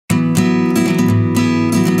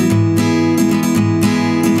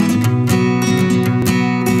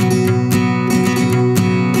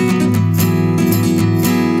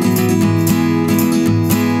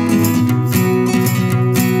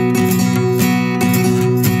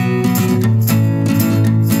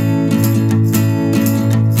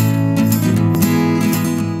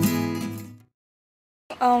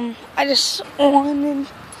I just wanted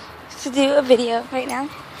to do a video right now.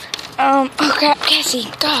 Oh crap, Cassie,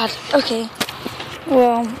 God, okay.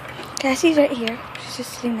 Well, Cassie's right here. She's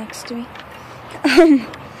just sitting next to me.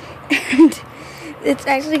 And it's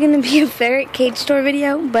actually going to be a ferret cage tour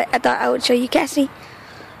video, but I thought I would show you Cassie.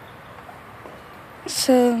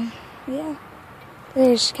 So, yeah.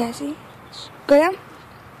 There's Cassie. Go down.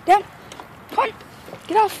 Down. Come on.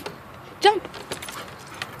 Get off. Jump.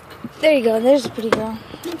 There you go. There's a pretty girl.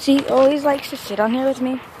 She always likes to sit on here with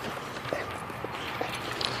me.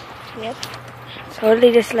 Yep.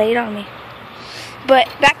 Totally just laid on me. But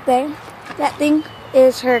back there, that thing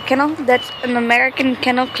is her kennel. That's an American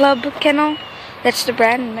Kennel Club kennel. That's the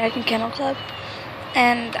brand, American Kennel Club.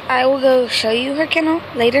 And I will go show you her kennel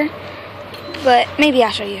later. But maybe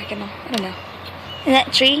I'll show you her kennel. I don't know. And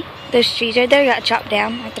that tree, those trees right there got chopped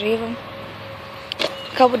down, like 3 of them.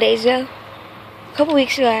 A couple days ago. A couple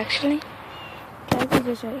weeks ago, actually. Cassie's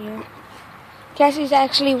just right here. Cassie's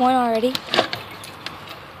actually won already.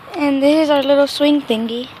 And this is our little swing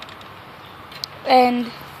thingy.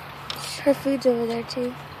 And her food's over there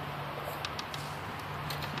too.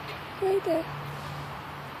 Right there.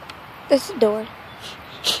 That's the door.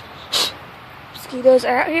 Mosquitoes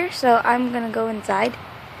are out here, so I'm gonna go inside.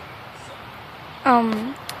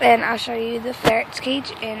 And I'll show you the ferret's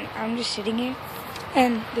cage, and I'm just sitting here.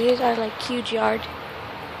 And this is our like huge yard.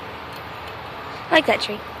 I like that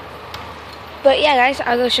tree. But yeah, guys,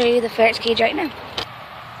 I'll go show you the ferret's cage right now.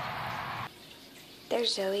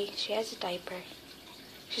 There's Zoe. She has a diaper.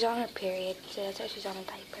 She's on her period, so that's why she's on a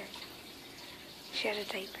diaper. She has a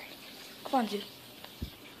diaper. Come on, Zoo.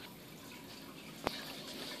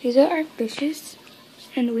 These are our fishes.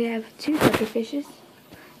 And we have 2 puffer fishes.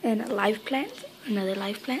 And a live plant. Another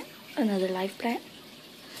live plant. Another live plant.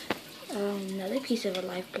 Another piece of a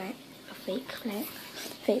live plant. A fake plant.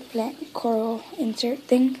 Fake plant. Coral insert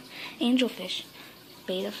thing. Angelfish.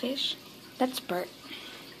 Beta fish. That's Bert.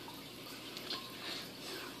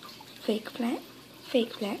 Fake plant.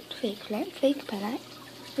 Fake plant, fake plant, fake plant,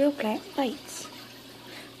 real plant, bites.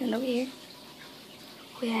 And over here,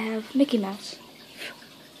 we have Mickey Mouse.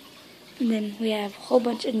 And then we have a whole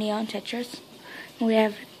bunch of neon tetras. And we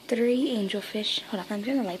have 3 angelfish. Hold on, I'm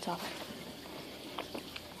turning the lights off.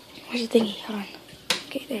 Where's the thingy? Hold on.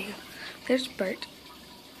 Okay, there you go. There's Bert.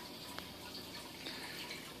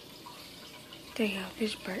 There you go,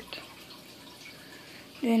 there's Bert.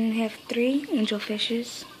 Then we have 3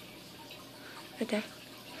 angelfishes. Right there.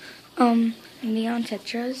 Neon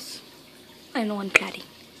tetras and 1 platy.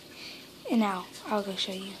 And now I'll go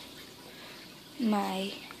show you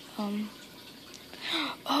my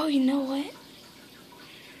oh, you know what?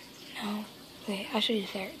 No. Wait, I'll show you the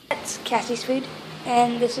ferret. That's Cassie's food,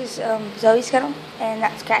 and this is Zoe's kennel, and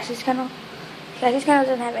that's Cassie's kennel. Cassie's kennel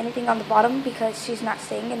doesn't have anything on the bottom because she's not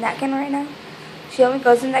staying in that kennel right now. She only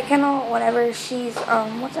goes in that kennel whenever she's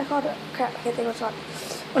what's that called? Crap, I can't think what's called.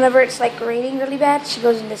 Whenever it's like raining really bad, she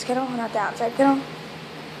goes in this kennel, not the outside kennel.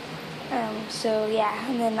 So yeah,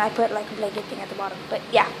 and then I put like a blanket thing at the bottom. But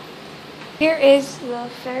yeah, here is the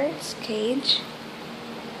ferret's cage.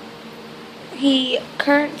 He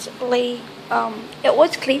currently, it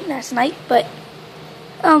was clean last night, but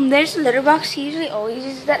there's the litter box. He usually always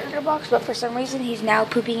uses that litter box, but for some reason he's now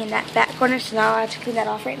pooping in that back corner, so now I have to clean that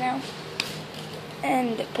off right now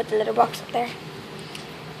and put the litter box up there.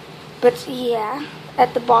 But yeah,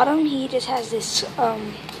 at the bottom he just has this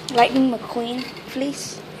Lightning McQueen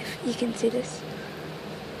fleece, if you can see this.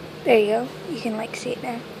 There you go, you can like see it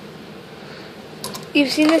now.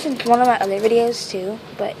 You've seen this in one of my other videos too,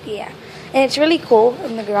 but yeah. And it's really cool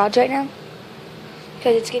in the garage right now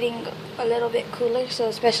because it's getting a little bit cooler, so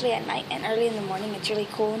especially at night and early in the morning it's really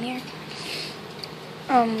cool in here.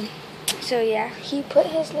 So yeah, he put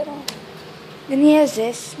his little, then he has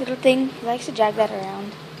this little thing, he likes to drag that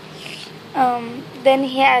around. Then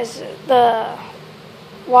he has the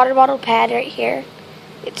water bottle pad right here.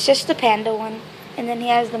 It's just the panda one. And then he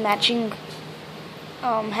has the matching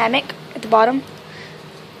hammock at the bottom.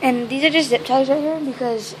 And these are just zip ties right here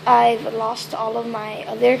because I've lost all of my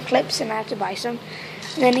other clips and I have to buy some.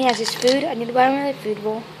 And then he has his food. I need to buy another food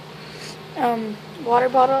bowl. Water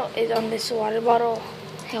bottle is on this water bottle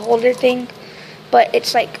holder thing. But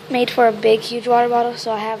it's like made for a big, huge water bottle.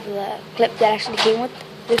 So I have the clip that actually came with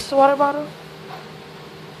this water bottle.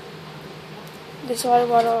 This water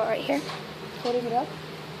bottle right here. Holding it up.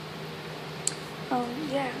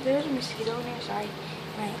 Yeah, there's a mosquito in there. Sorry.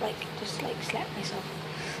 I just slapped myself.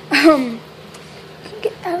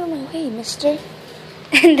 Get out of my way, mister.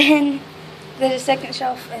 And then there's a second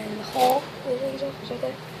shelf and the whole shelf is right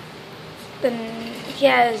there. Then he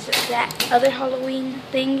has that other Halloween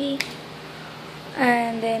thingy.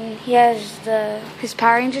 And then he has his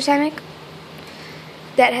Power Rangers hammock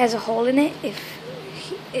that has a hole in it.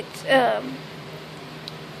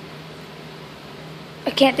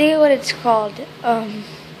 I can't think of what it's called.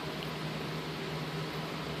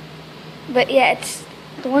 But yeah, it's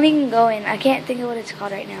the one he can go in. I can't think of what it's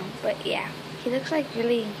called right now. But yeah, he looks like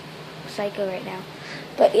really psycho right now.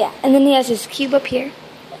 But yeah, and then he has his cube up here.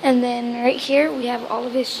 And then right here we have all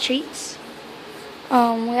of his treats. We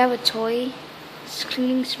have a toy,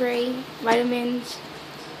 cleaning spray, vitamins,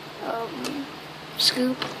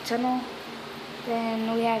 scoop, tunnel.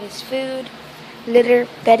 Then we have his food, litter,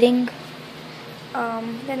 bedding.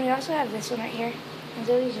 Then we also have this one right here. And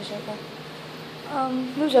Zoe's just right there.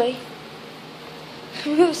 Move Zoe.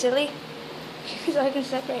 Move silly. So I can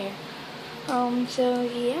step right here. So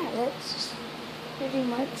yeah, that's just pretty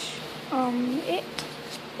much it.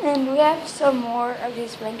 And we have some more of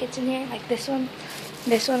his blankets in here, like this one.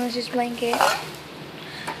 This one is his blanket.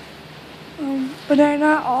 But they're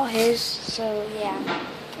not all his, so yeah.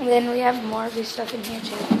 And then we have more of his stuff in here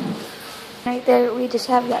too. Right there, we just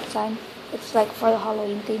have that sign. It's like for the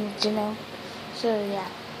Halloween things, you know. So yeah,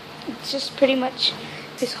 it's just pretty much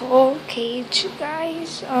this whole cage,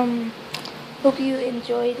 guys. Hope you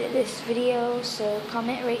enjoyed this video. So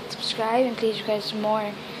comment, rate, subscribe, and please request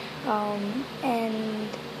more. And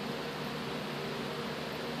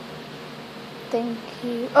thank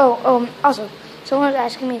you. Also, someone was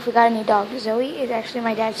asking me if we got a new dog. Zoe is actually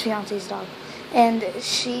my dad's fiance's dog, and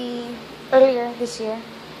she earlier this year,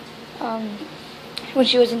 when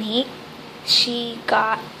she was in heat, she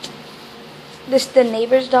got the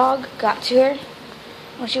neighbor's dog got to her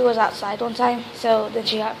when she was outside one time. So then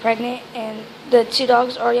she got pregnant, and the two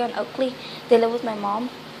dogs, Oreo and Oakley, they live with my mom.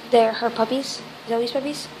 They're her puppies, Zoe's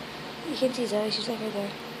puppies. You can see Zoe, she's like right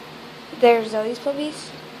there. They're Zoe's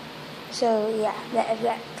puppies. So yeah,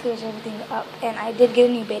 that clears everything up. And I did get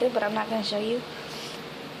a new beta, but I'm not going to show you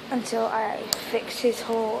until I fix his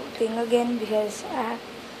whole thing again, because I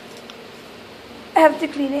have to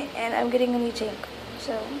clean it, and I'm getting a new tank.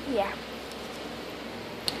 So yeah,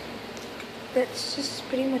 that's just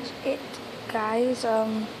pretty much it, guys.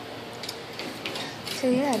 So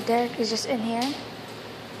yeah, Derek is just in here.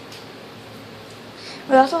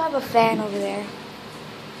 We also have a fan over there.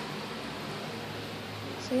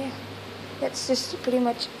 So yeah, that's just pretty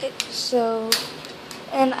much it. So,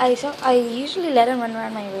 and I usually let him run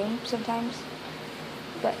around my room sometimes,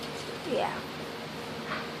 but yeah,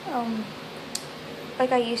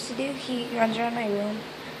 like I used to do, he runs around my room.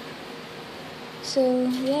 So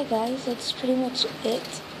yeah, guys, that's pretty much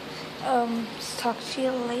it. Talk to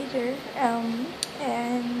you later.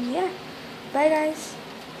 And yeah, bye guys.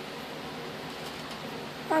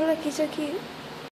 Oh look, he's so cute.